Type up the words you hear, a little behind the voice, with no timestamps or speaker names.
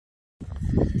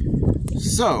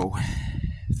So,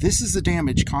 this is the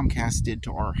damage Comcast did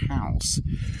to our house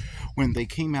when they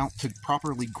came out to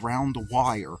properly ground the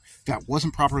wire that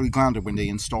wasn't properly grounded when they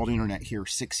installed internet here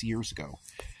 6 years ago.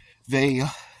 They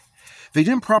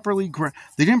didn't properly ground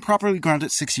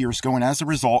it 6 years ago, and as a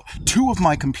result, two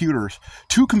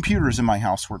computers in my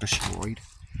house were destroyed.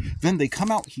 Then they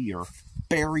come out here,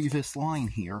 bury this line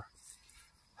here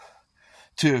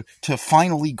to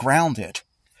finally ground it.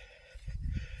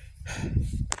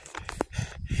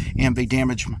 And they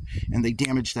damaged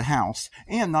the house.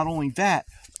 And not only that,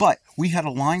 but we had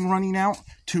a line running out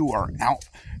to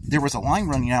there was a line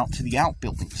running out to the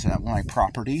outbuildings at my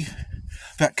property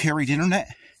that carried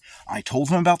internet. I told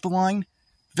them about the line.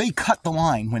 They cut the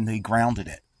line when they grounded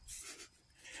it.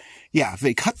 Yeah,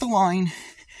 they cut the line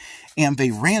and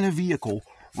they ran a vehicle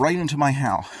right into my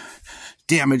house,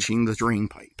 damaging the drain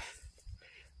pipe.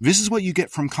 This is what you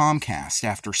get from Comcast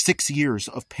after 6 years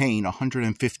of paying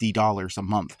 $150 a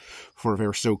month for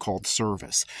their so-called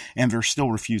service, and they're still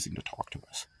refusing to talk to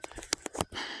us.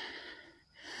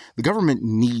 The government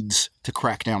needs to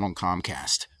crack down on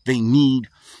Comcast.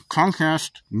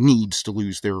 Comcast needs to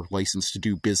lose their license to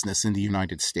do business in the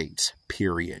United States,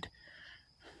 period.